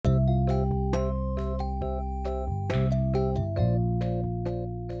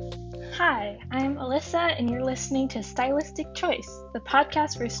Hi, I'm Alyssa, and you're listening to Stylistic Choice, the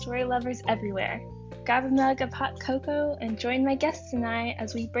podcast for story lovers everywhere. Grab a mug of hot cocoa and join my guests and I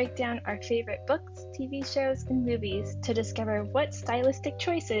as we break down our favorite books, TV shows, and movies to discover what stylistic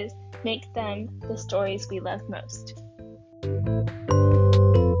choices make them the stories we love most.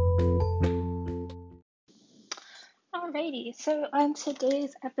 Alrighty, so on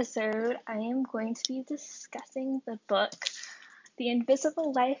today's episode, I am going to be discussing the book The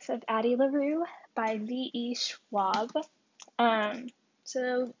Invisible Life of Addie LaRue by V.E. Schwab.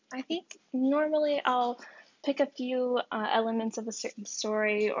 So I think normally I'll pick a few elements of a certain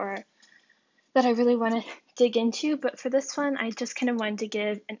story or that I really want to dig into, but for this one, I just kind of wanted to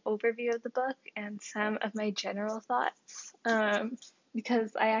give an overview of the book and some of my general thoughts,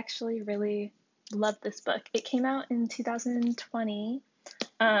 because I actually really love this book. It came out in 2020,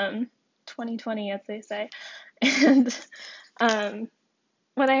 2020 as they say, and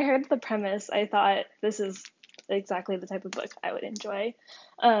when I heard the premise, I thought this is exactly the type of book I would enjoy.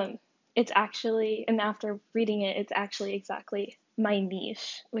 It's actually, and after reading it, it's actually exactly my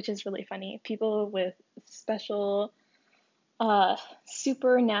niche, which is really funny. People with special,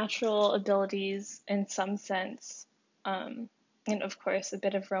 supernatural abilities in some sense, and of course a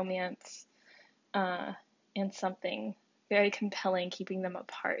bit of romance, and something very compelling keeping them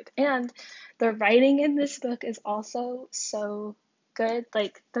apart. And the writing in this book is also so good.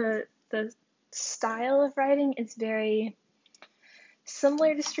 Like the style of writing is very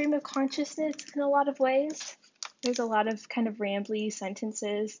similar to Stream of Consciousness in a lot of ways. There's a lot of kind of rambly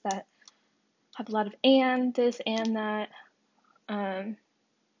sentences that have a lot of and this and that. I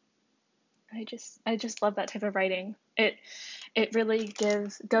just love that type of writing. It really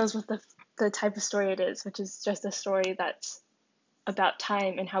goes with the type of story it is, which is just a story that's about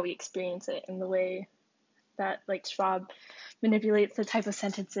time and how we experience it, and the way that like Schwab manipulates the type of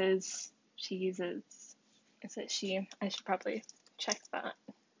sentences she uses. Is it she? I should probably check that.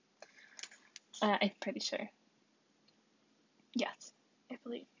 I'm pretty sure. Yes, I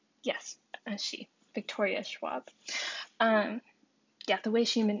believe. Yes, she. Victoria Schwab. Yeah, the way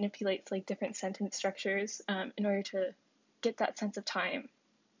she manipulates like different sentence structures in order to get that sense of time.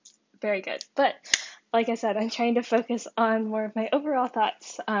 Very good. But like I said, I'm trying to focus on more of my overall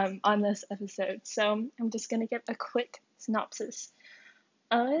thoughts on this episode. So I'm just going to give a quick synopsis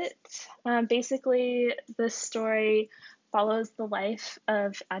of it. Basically, this story follows the life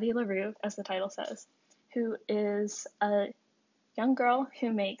of Addie LaRue, as the title says, who is a young girl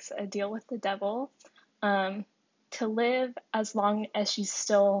who makes a deal with the devil to live as long as she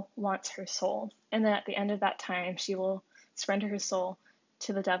still wants her soul. And then at the end of that time, she will surrender her soul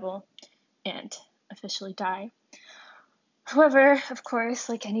to the devil and officially die. However, of course,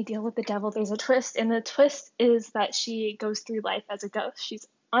 like any deal with the devil, there's a twist, and the twist is that she goes through life as a ghost. She's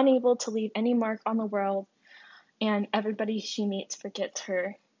unable to leave any mark on the world, and everybody she meets forgets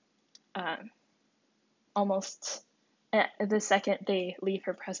her almost the second they leave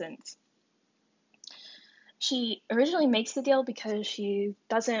her presence. She originally makes the deal because she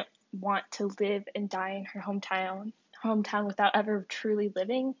doesn't want to live and die in her hometown without ever truly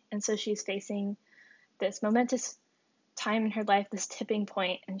living, and so she's facing this momentous time in her life, this tipping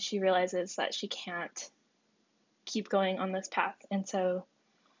point, and she realizes that she can't keep going on this path, and so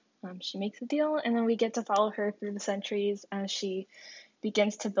she makes a deal, and then we get to follow her through the centuries as she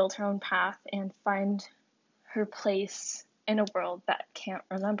begins to build her own path and find her place in a world that can't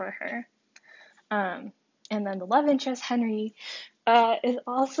remember her. And then the love interest, Henry, is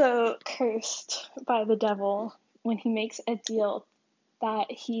also cursed by the devil when he makes a deal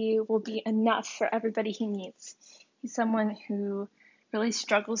that he will be enough for everybody he meets. He's someone who really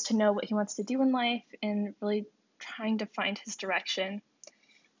struggles to know what he wants to do in life and really trying to find his direction.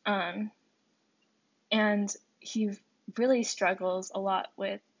 And he really struggles a lot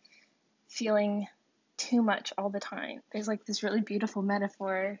with feeling too much all the time. There's like this really beautiful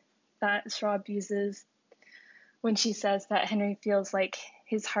metaphor that Schwab uses when she says that Henry feels like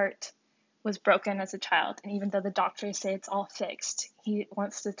his heart was broken as a child, and even though the doctors say it's all fixed, he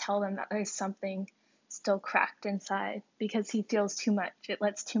wants to tell them that there's something still cracked inside because he feels too much. It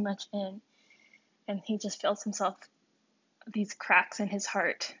lets too much in, and he just feels himself, these cracks in his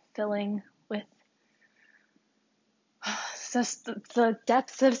heart, filling with just the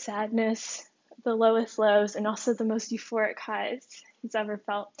depths of sadness, the lowest lows, and also the most euphoric highs he's ever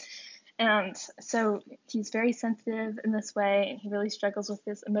felt. And so he's very sensitive in this way, and he really struggles with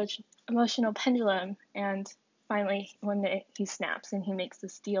this emotional pendulum. And finally, one day, he snaps and he makes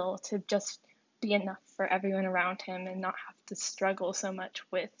this deal to just be enough for everyone around him and not have to struggle so much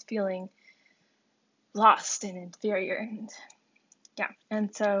with feeling lost and inferior. And yeah,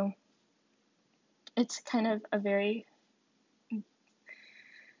 and so it's kind of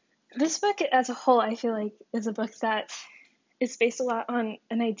this book as a whole, I feel like, is a book that is based a lot on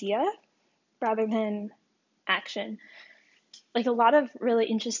an idea rather than action. Like, a lot of really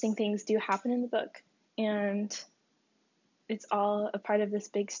interesting things do happen in the book, and it's all a part of this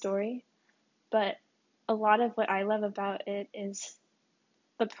big story. But a lot of what I love about it is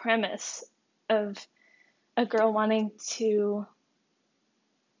the premise of a girl wanting to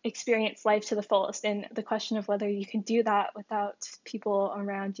experience life to the fullest, and the question of whether you can do that without people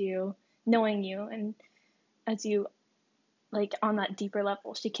around you knowing you. And as you, like, on that deeper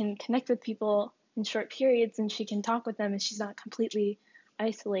level, she can connect with people in short periods, and she can talk with them, and she's not completely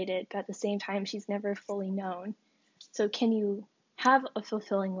isolated, but at the same time she's never fully known. So can you have a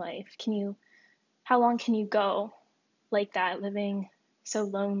fulfilling life? How long can you go like that, living so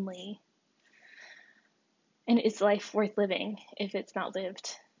lonely? And is life worth living if it's not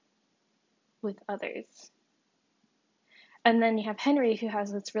lived with others? And then you have Henry, who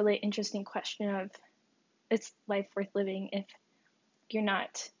has this really interesting question of, is life worth living if you're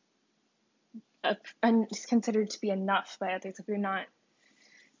not considered to be enough by others, if you're not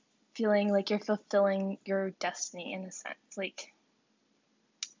feeling like you're fulfilling your destiny in a sense? Like,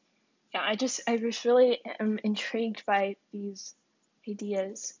 yeah, I just really am intrigued by these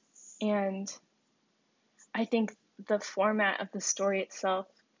ideas, and I think the format of the story itself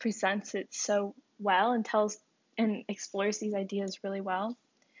presents it so well and tells and explores these ideas really well.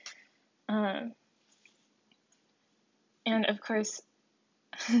 And of course,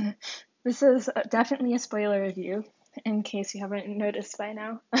 this is definitely a spoiler review, in case you haven't noticed by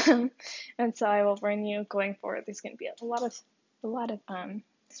now. And so I will warn you going forward, there's going to be a lot of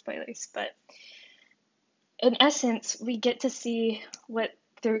spoilers. But in essence, we get to see what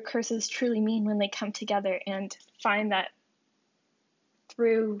their curses truly mean when they come together, and find that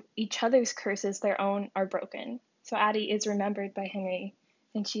through each other's curses, their own are broken. So Addie is remembered by Henry,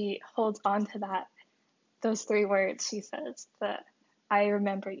 and she holds on to those 3 words. She says that, I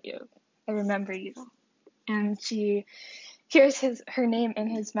remember you, and she hears her name in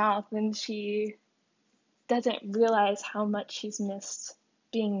his mouth, and she doesn't realize how much she's missed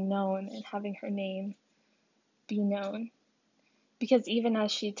being known and having her name be known. Because even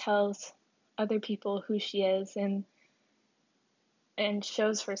as she tells other people who she is and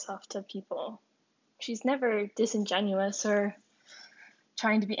shows herself to people, she's never disingenuous or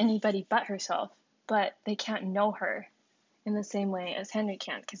trying to be anybody but herself. But they can't know her in the same way as Henry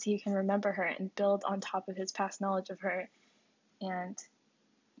can, because he can remember her and build on top of his past knowledge of her. And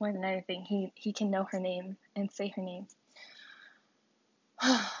more than anything, he can know her name and say her name.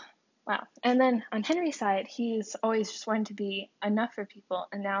 Wow. And then on Henry's side, he's always sworn to be enough for people,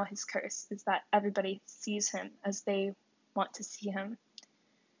 and now his curse is that everybody sees him as they want to see him.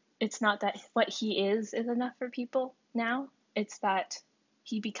 It's not that what he is enough for people now, it's that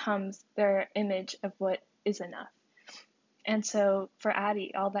he becomes their image of what is enough. And so for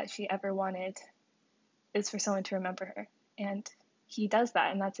Addie, all that she ever wanted is for someone to remember her, and he does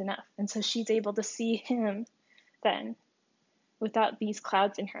that, and that's enough. And so she's able to see him then without these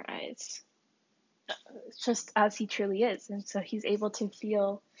clouds in her eyes, just as he truly is. And so he's able to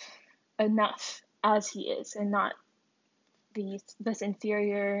feel enough as he is, and not this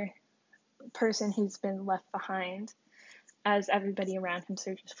inferior person who's been left behind as everybody around him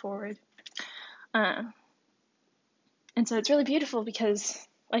surges forward. And so it's really beautiful because,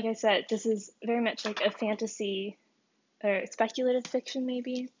 like I said, this is very much like a fantasy or speculative fiction,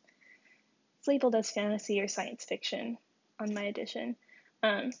 maybe. It's labeled as fantasy or science fiction on my edition.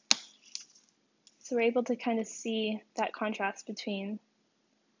 So we're able to kind of see that contrast between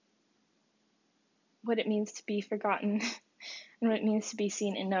what it means to be forgotten and what it means to be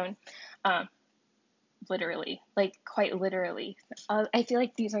seen and known. Literally, like quite literally. I feel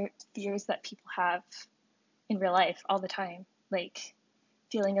like these are fears that people have in real life all the time, like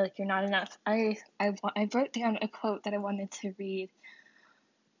feeling like you're not enough. I wrote down a quote that I wanted to read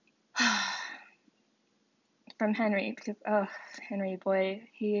from Henry, because Henry, boy,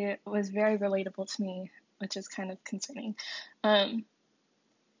 he was very relatable to me, which is kind of concerning. So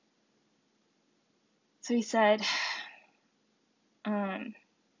he said,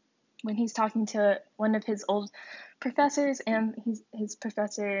 when he's talking to one of his old professors, and his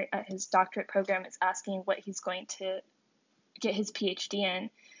professor at his doctorate program is asking what he's going to get his PhD in,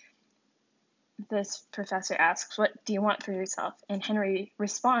 this professor asks, "What do you want for yourself?" And Henry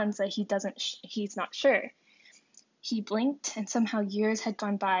responds that he's not sure. He blinked, and somehow years had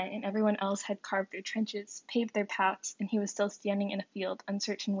gone by, and everyone else had carved their trenches, paved their paths, and he was still standing in a field,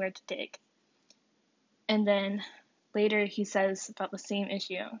 uncertain where to dig. And then later he says about the same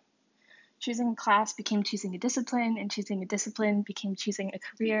issue, Choosing a class became choosing a discipline, and choosing a discipline became choosing a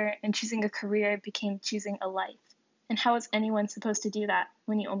career, and choosing a career became choosing a life. And how was anyone supposed to do that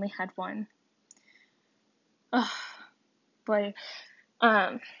when you only had one? Oh, boy.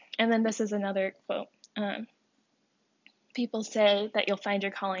 And then this is another quote. People say that you'll find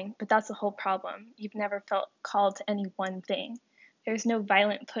your calling, but that's the whole problem. You've never felt called to any one thing. There's no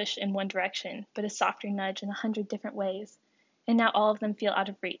violent push in one direction, but a softer nudge in 100 different ways. And now all of them feel out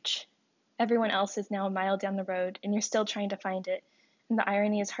of reach. Everyone else is now a mile down the road, and you're still trying to find it. And the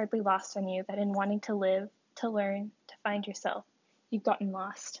irony is hardly lost on you that in wanting to live, to learn, to find yourself, you've gotten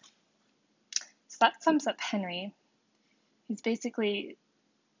lost. So that sums up Henry. He's basically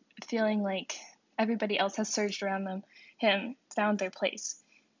feeling like everybody else has surged around him, found their place,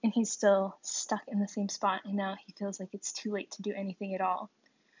 and he's still stuck in the same spot, and now he feels like it's too late to do anything at all.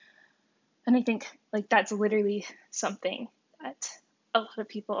 And I think like that's literally something that a lot of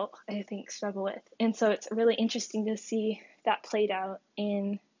people, I think, struggle with. And so it's really interesting to see that played out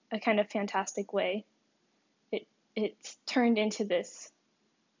in a kind of fantastic way. It's turned into this,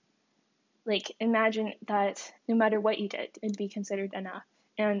 like, imagine that no matter what you did, it'd be considered enough.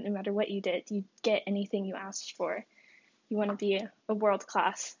 And no matter what you did, you'd get anything you asked for. You want to be a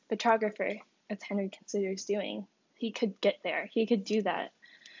world-class photographer, as Henry considers doing. He could get there. He could do that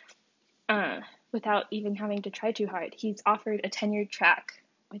without even having to try too hard. He's offered a tenured track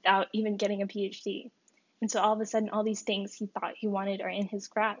without even getting a PhD. And so all of a sudden, all these things he thought he wanted are in his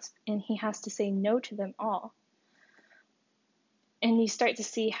grasp, and he has to say no to them all. And you start to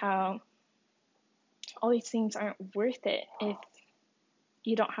see how all these things aren't worth it if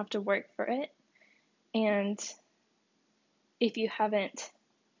you don't have to work for it, and if you haven't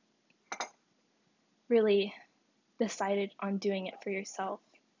really decided on doing it for yourself,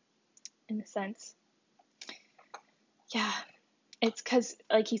 in a sense. Yeah, it's because,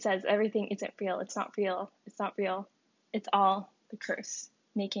 like he says, everything isn't real. It's not real. It's not real. It's all the curse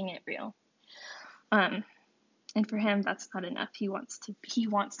making it real. And for him, that's not enough. He wants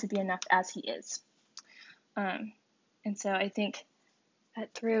to be enough as he is. And so I think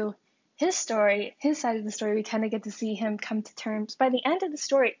that through his story, his side of the story, we kind of get to see him come to terms. By the end of the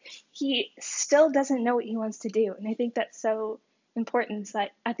story, he still doesn't know what he wants to do. And I think that's so important, is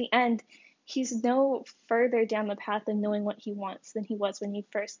that at the end, he's no further down the path of knowing what he wants than he was when he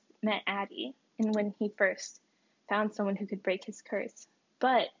first met Addie and when he first found someone who could break his curse.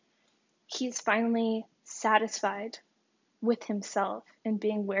 But he's finally satisfied with himself and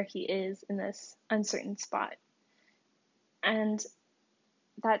being where he is in this uncertain spot. And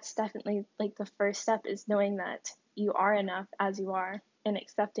that's definitely like the first step, is knowing that you are enough as you are, and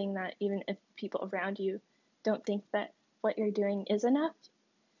accepting that even if people around you don't think that what you're doing is enough,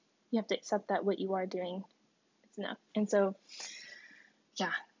 you have to accept that what you are doing is enough. And so,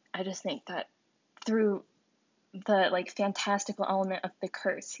 yeah, I just think that through the like fantastical element of the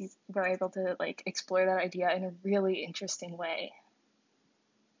curse, we're able to like explore that idea in a really interesting way.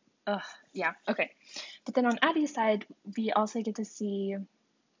 Yeah, okay. But then on Addie's side, we also get to see,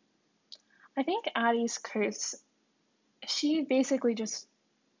 I think Addie's curse, she basically just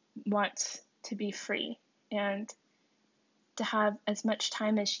wants to be free and to have as much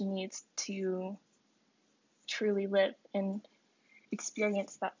time as she needs to truly live and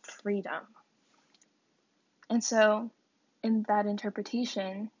experience that freedom. And so in that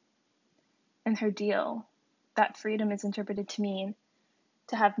interpretation, in her deal, that freedom is interpreted to mean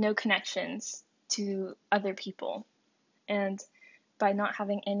to have no connections to other people. And by not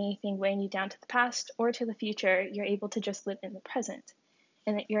having anything weighing you down to the past or to the future, you're able to just live in the present.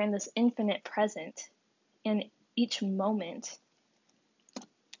 And that you're in this infinite present, and each moment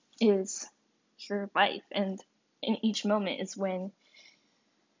is your life, and in each moment is when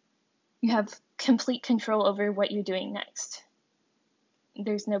you have complete control over what you're doing next.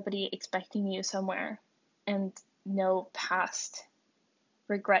 There's nobody expecting you somewhere, and no past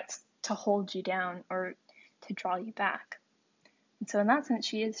regrets to hold you down or to draw you back. And so in that sense,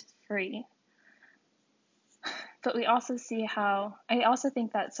 she is free. But we also see how, I also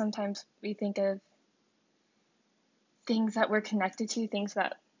think that sometimes we think of things that we're connected to, things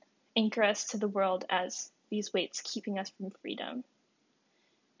that anchor us to the world, as these weights keeping us from freedom.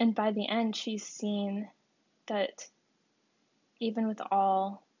 And by the end, she's seen that even with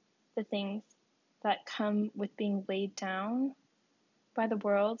all the things that come with being weighed down by the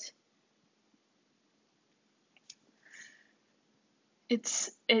world,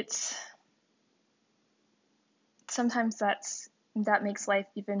 it's sometimes that makes life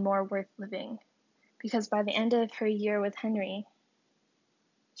even more worth living, because by the end of her year with Henry,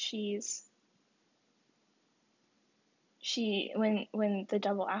 she's when the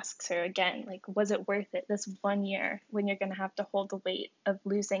devil asks her again, like, was it worth it this 1 year when you're going to have to hold the weight of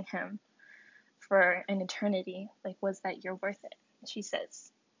losing him for an eternity? Like, was that year worth it? She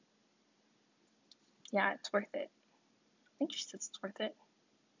says, yeah, it's worth it. I think she says it's worth it.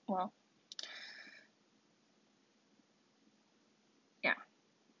 Well, yeah.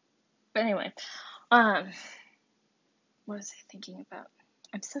 But anyway, what was I thinking about?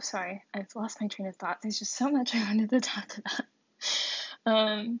 I'm so sorry. I've lost my train of thought. There's just so much I wanted to talk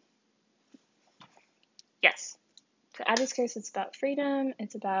about. Yes. So Addie's Curse, it's about freedom.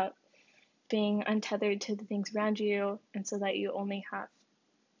 It's about being untethered to the things around you, and so that you only have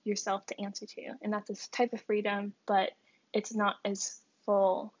yourself to answer to. And that's a type of freedom, but it's not as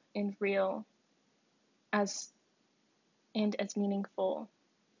full and real as and as meaningful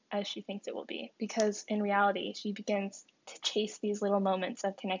as she thinks it will be. Because in reality, she begins to chase these little moments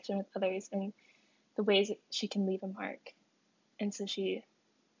of connection with others and the ways that she can leave a mark. And so she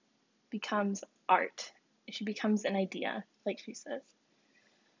becomes art. She becomes an idea, like she says.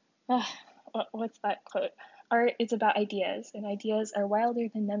 What's that quote? Art is about ideas, and ideas are wilder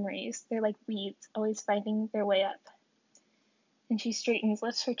than memories. They're like weeds, always finding their way up. And she straightens,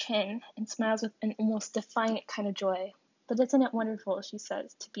 lifts her chin, and smiles with an almost defiant kind of joy. But isn't it wonderful, she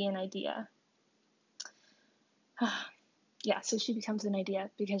says, to be an idea? Yeah, so she becomes an idea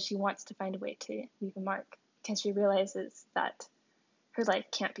because she wants to find a way to leave a mark, because she realizes that her life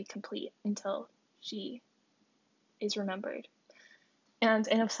can't be complete until she is remembered. And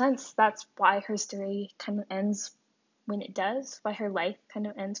in a sense, that's why her story kind of ends when it does, why her life kind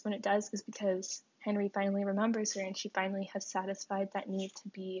of ends when it does, is because Henry finally remembers her and she finally has satisfied that need to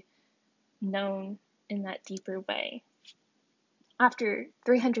be known in that deeper way. After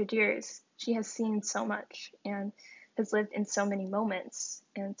 300 years, she has seen so much and has lived in so many moments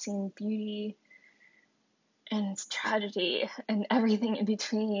and seen beauty and tragedy and everything in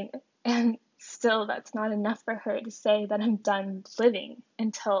between. And still, that's not enough for her to say that I'm done living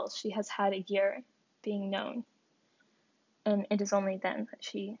until she has had a year being known. And it is only then that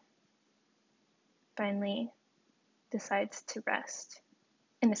she finally decides to rest,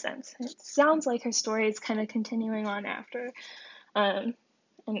 in a sense. It sounds like her story is kind of continuing on after. And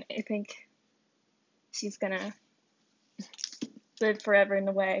I think she's gonna live forever in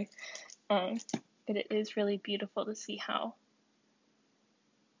a way. But it is really beautiful to see how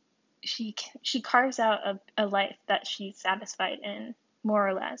she carves out a life that she's satisfied in, more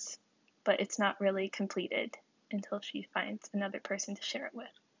or less, but it's not really completed until she finds another person to share it with.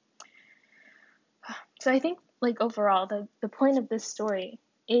 So I think, like, overall, the point of this story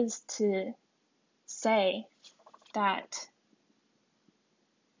is to say that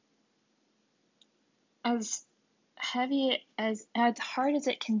as heavy, as hard as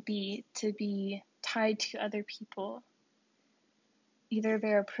it can be to be tied to other people, either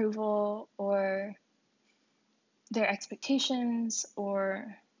their approval or their expectations,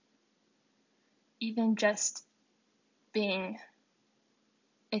 or even just being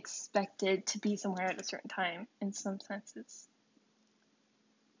expected to be somewhere at a certain time, in some senses.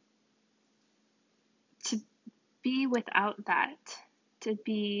 To be without that, to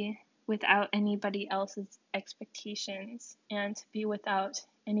be without anybody else's expectations, and to be without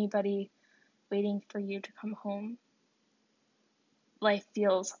anybody waiting for you to come home, life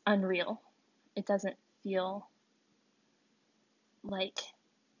feels unreal. It doesn't feel like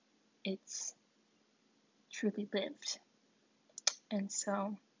it's truly lived. And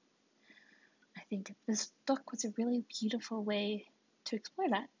so I think this book was a really beautiful way to explore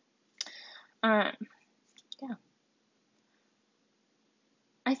that. Yeah.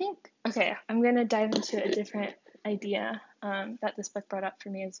 I think, okay, I'm going to dive into a different idea that this book brought up for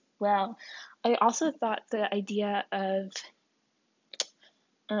me as well. I also thought the idea of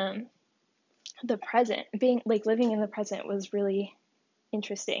the present, being like living in the present, was really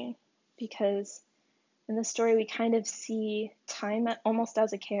interesting, because in the story we kind of see time almost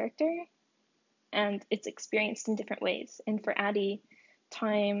as a character, and it's experienced in different ways. And for Addie,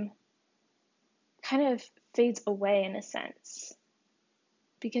 time kind of fades away in a sense,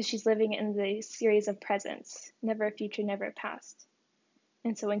 because she's living in the series of presents, never a future, never a past.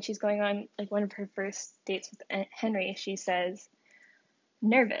 And so when she's going on, like, one of her first dates with Henry, she says,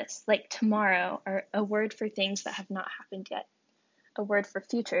 nervous, like tomorrow, or a word for things that have not happened yet, a word for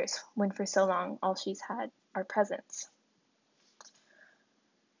futures, when for so long all she's had are presents.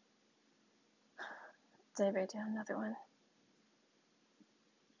 Did I write down another one?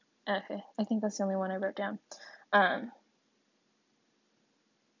 Okay, I think that's the only one I wrote down. And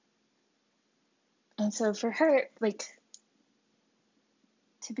so for her, like,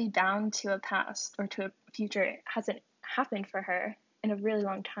 to be bound to a past or to a future happened for her in a really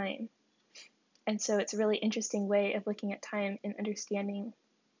long time. And so it's a really interesting way of looking at time and understanding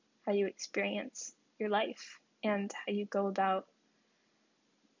how you experience your life and how you go about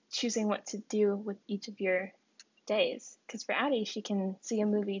choosing what to do with each of your days. Because for Addie, she can see a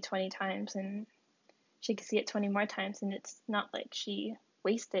movie 20 times and she can see it 20 more times, and it's not like she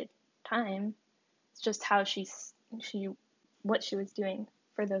wasted time. It's just how what she was doing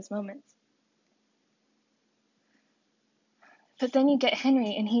for those moments. But then you get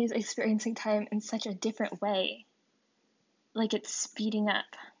Henry, and he's experiencing time in such a different way. Like it's speeding up.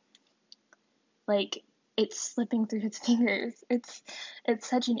 Like it's slipping through his fingers. It's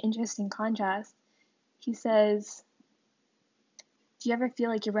such an interesting contrast. He says, "Do you ever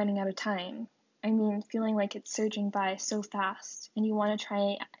feel like you're running out of time? I mean, feeling like it's surging by so fast, and you want to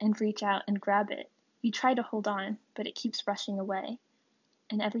try and reach out and grab it. You try to hold on, but it keeps rushing away.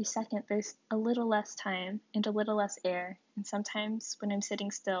 And every second there's a little less time and a little less air, and sometimes when I'm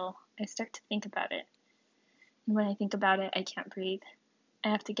sitting still, I start to think about it. And when I think about it, I can't breathe. I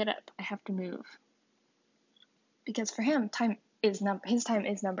have to get up. I have to move." Because for him, his time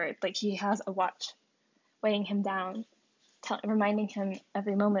is numbered. Like he has a watch weighing him down, reminding him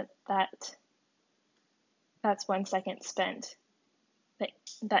every moment that that's 1 second spent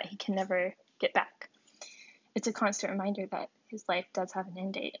that he can never get back. It's a constant reminder that his life does have an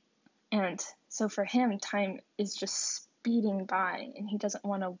end date. And so for him, time is just speeding by, and he doesn't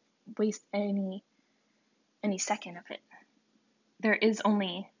want to waste any second of it. There is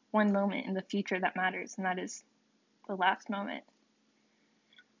only one moment in the future that matters, and that is the last moment.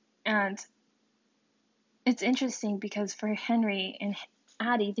 And it's interesting because for Henry and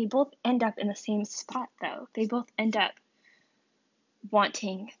Addie, they both end up in the same spot, though. They both end up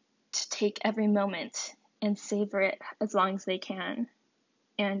wanting to take every moment and savor it as long as they can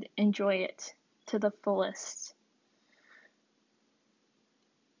and enjoy it to the fullest.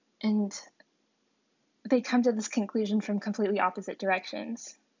 And they come to this conclusion from completely opposite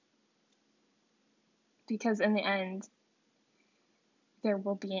directions. Because in the end, there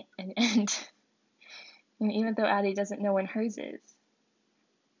will be an end. And even though Addie doesn't know when hers is,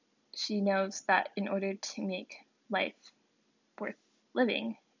 she knows that in order to make life worth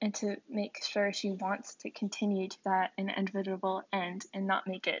living and to make sure she wants to continue to that inevitable end and not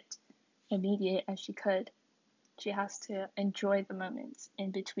make it immediate as she could, she has to enjoy the moments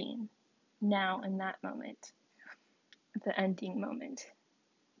in between now and that moment, the ending moment.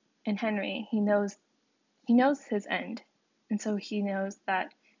 And Henry, he knows his end, and so he knows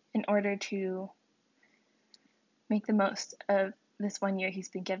that in order to make the most of this 1 year he's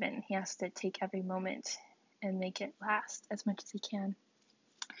been given, he has to take every moment and make it last as much as he can.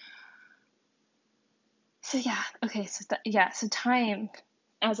 So yeah, okay, so time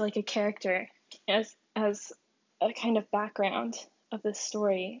as like a character, as a kind of background of this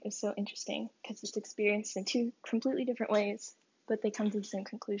story is so interesting because it's experienced in two completely different ways, but they come to the same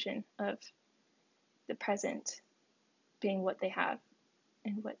conclusion of the present being what they have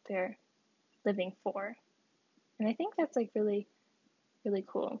and what they're living for. And I think that's like really, really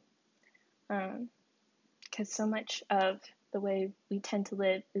cool. Because so much of the way we tend to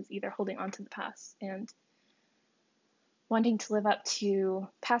live is either holding on to the past and wanting to live up to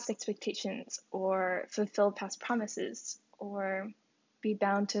past expectations or fulfill past promises or be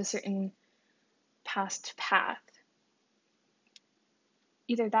bound to a certain past path.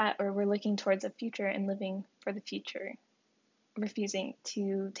 Either that or we're looking towards a future and living for the future, refusing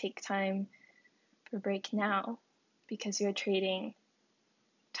to take time for a break now because you're trading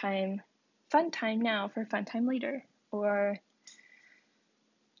fun time now for fun time later, or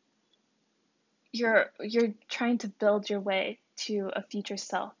you're trying to build your way to a future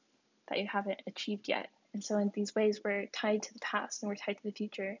self that you haven't achieved yet. And so in these ways, we're tied to the past and we're tied to the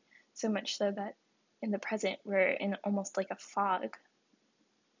future, so much so that in the present, we're in almost like a fog,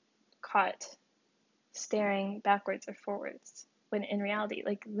 caught staring backwards or forwards, when in reality,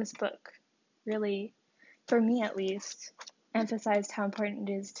 like this book really, for me at least, emphasized how important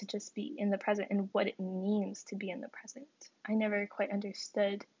it is to just be in the present and what it means to be in the present. I never quite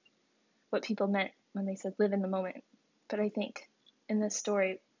understood what people meant when they said live in the moment. But I think in this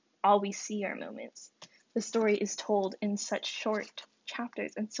story, all we see are moments. The story is told in such short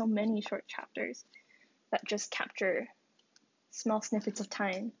chapters, and so many short chapters that just capture small snippets of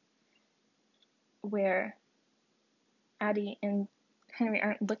time where Addie and Henry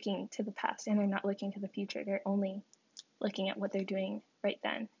aren't looking to the past and they're not looking to the future. They're only looking at what they're doing right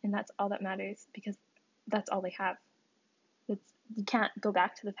then. And that's all that matters because that's all they have. You can't go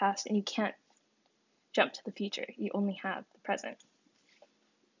back to the past and you can't jump to the future. You only have the present.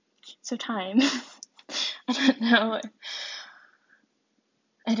 So time, I don't know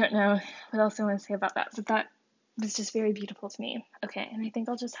I don't know what else I want to say about that, but that was just very beautiful to me. Okay, and I think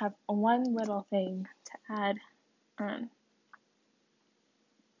I'll just have one little thing to add at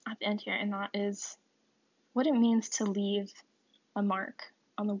the end here, and that is what it means to leave a mark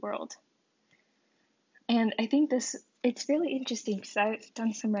on the world. And I think it's really interesting because I've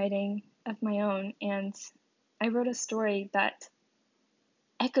done some writing of my own, and I wrote a story that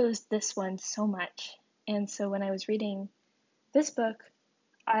echoes this one so much. And so when I was reading this book,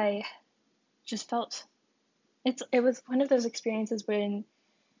 I just felt it was one of those experiences when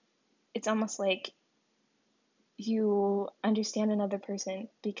it's almost like you understand another person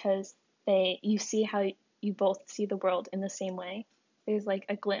because you see how you both see the world in the same way. There's like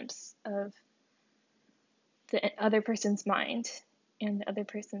a glimpse of the other person's mind and the other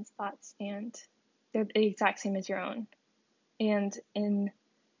person's thoughts, and they're the exact same as your own. And in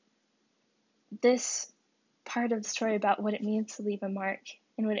this part of the story about what it means to leave a mark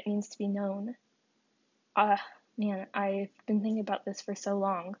and what it means to be known, man, I've been thinking about this for so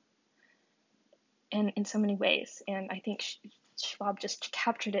long and in so many ways, and I think Schwab just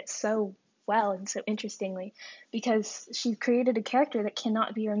captured it so well and so interestingly, because she created a character that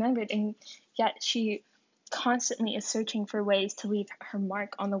cannot be remembered, and yet she constantly is searching for ways to leave her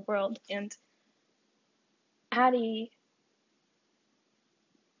mark on the world. And Addie,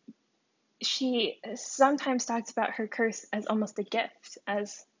 she sometimes talks about her curse as almost a gift,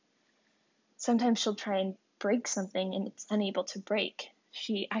 as sometimes she'll try and break something and it's unable to break.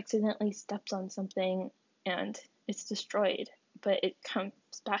 She accidentally steps on something and it's destroyed, but it comes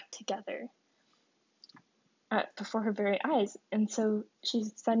back together before her very eyes. And so she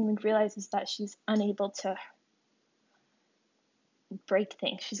suddenly realizes that she's unable to break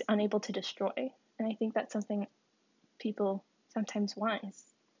things. She's unable to destroy. And I think that's something people sometimes want, is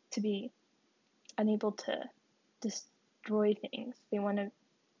to be unable to destroy things. They want to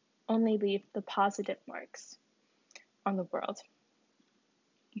only leave the positive marks on the world.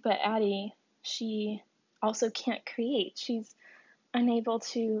 But Addie, she also can't create. She's unable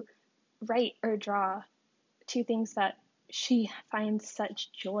to write or draw two things that she finds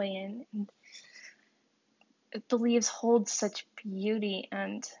such joy in and believes hold such beauty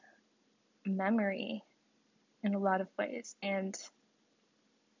and memory in a lot of ways. And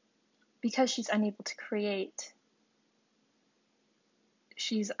because she's unable to create,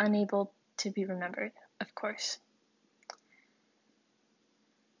 she's unable to be remembered, of course.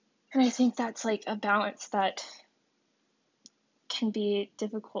 And I think that's like a balance that can be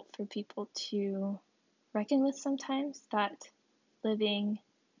difficult for people to reckon with sometimes, that living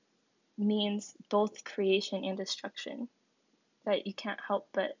means both creation and destruction, that you can't help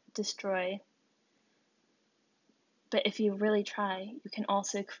but destroy. But if you really try, you can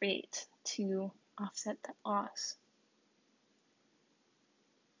also create to offset that loss.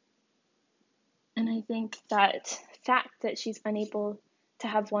 And I think that fact that she's unable to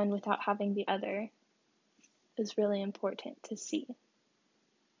have one without having the other is really important to see.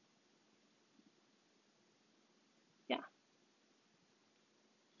 Yeah.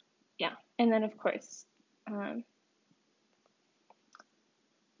 Yeah. And then, of course,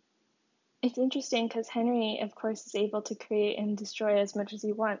 it's interesting because Henry, of course, is able to create and destroy as much as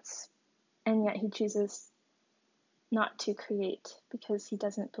he wants, and yet he chooses not to create because he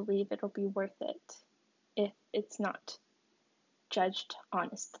doesn't believe it'll be worth it if it's not judged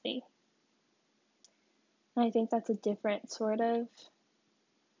honestly. And I think that's a different sort of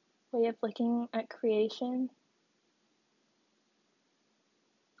way of looking at creation.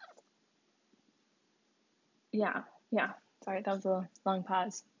 Yeah. Sorry, that was a long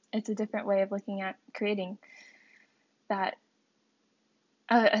pause. It's a different way of looking at creating, that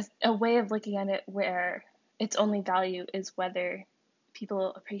a way of looking at it where its only value is whether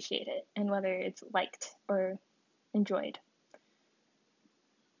people appreciate it and whether it's liked or enjoyed.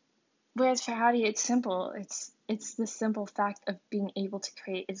 Whereas for Hattie, it's simple. It's the simple fact of being able to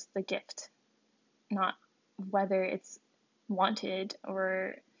create is the gift, not whether it's wanted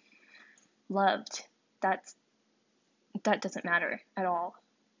or loved. That doesn't matter at all.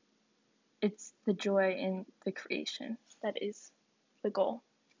 It's the joy in the creation that is the goal.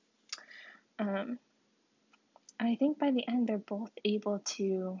 And I think by the end, they're both able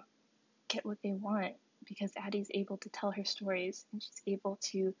to get what they want because Addie's able to tell her stories and she's able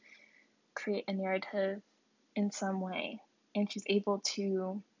to create a narrative in some way, and she's able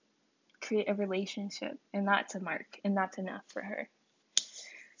to create a relationship, and that's a mark, and that's enough for her.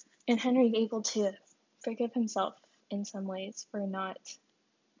 And Henry's able to forgive himself in some ways for not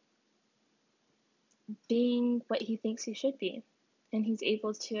being what he thinks he should be, and he's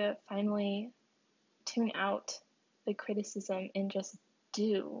able to finally tune out the criticism and just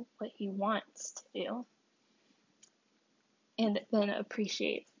do what he wants to do, and then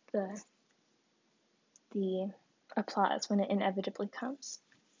appreciate the applause when it inevitably comes.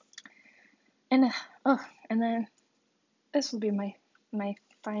 And and then this will be my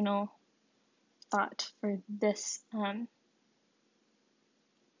final thought for this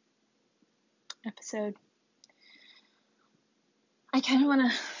episode. I kind of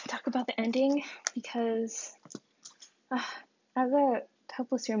want to talk about the ending because as a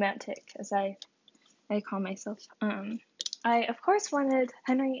hopeless romantic, as I call myself, I of course wanted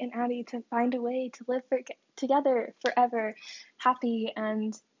Henry and Addie to find a way to live together forever, happy,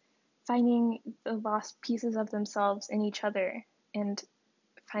 and finding the lost pieces of themselves in each other, and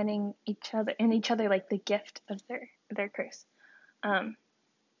finding each other like the gift of their curse. And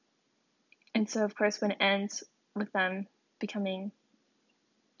so of course when it ends with them becoming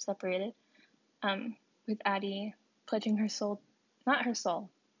separated, with Addie pledging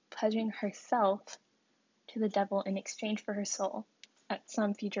pledging herself to the devil in exchange for her soul at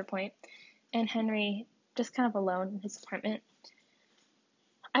some future point, and Henry just kind of alone in his apartment.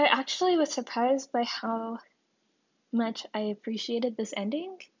 I actually was surprised by how much I appreciated this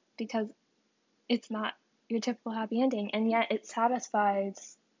ending, because it's not your typical happy ending, and yet it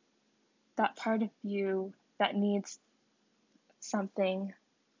satisfies that part of you that needs something,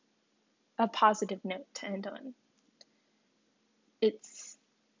 a positive note to end on.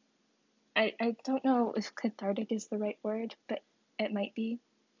 I don't know if cathartic is the right word, but it might be.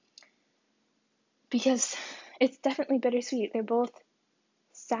 Because it's definitely bittersweet. They're both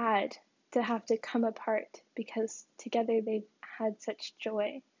sad to have to come apart because together they've had such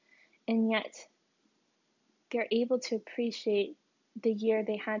joy. And yet they're able to appreciate the year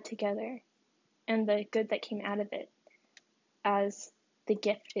they had together and the good that came out of it as the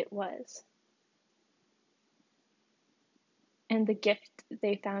gift it was. And the gift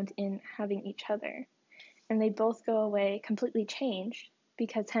they found in having each other. And they both go away completely changed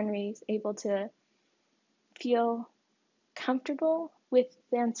because Henry's able to feel comfortable with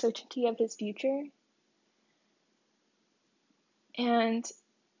the uncertainty of his future, and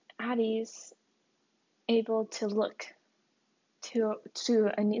Addie's able to look to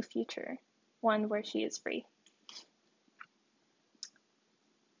a new future, one where she is free.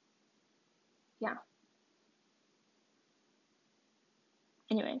 Yeah.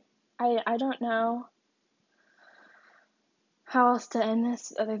 Anyway, I don't know how else to end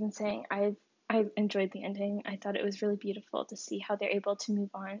this other than saying I enjoyed the ending. I thought it was really beautiful to see how they're able to move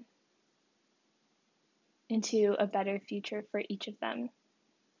on into a better future for each of them.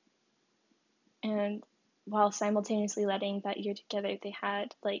 And while simultaneously letting that year together they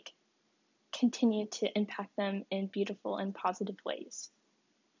had, continue to impact them in beautiful and positive ways.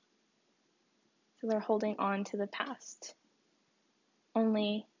 So they're holding on to the past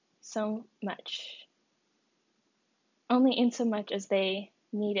only in so much as they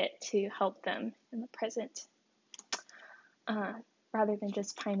need it to help them in the present, rather than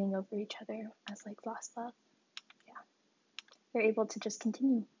just pining over each other as lost love. Yeah, they're able to just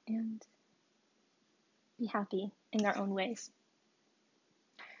continue and be happy in their own ways.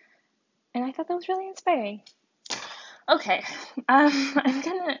 And I thought that was really inspiring. Okay, I'm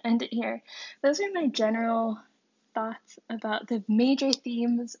gonna end it here. Those are my general thoughts about the major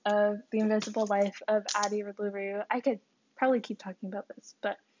themes of The Invisible Life of Addie LaRue. I could probably keep talking about this,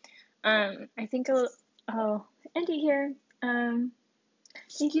 but I think I'll end it here.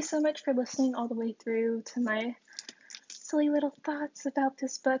 Thank you so much for listening all the way through to my silly little thoughts about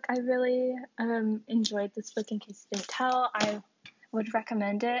this book. I really enjoyed this book. In case you didn't tell, I would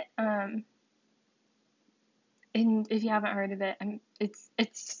recommend it. And if you haven't heard of it, it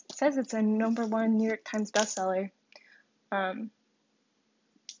says it's a #1 New York Times bestseller. I'm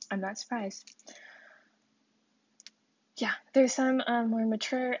not surprised. Yeah, there's some more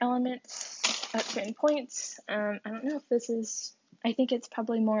mature elements at certain points. I don't know if this is, I think it's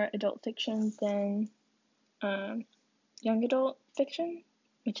probably more adult fiction than young adult fiction,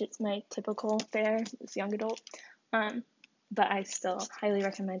 which is my typical fare, is young adult. But I still highly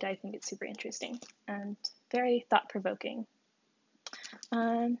recommend it. I think it's super interesting and very thought-provoking.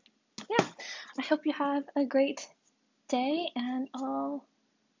 Yeah, I hope you have a great day, and I'll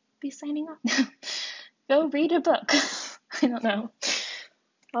be signing off. Go read a book. I don't know.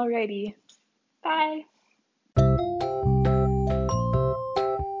 Alrighty. Bye.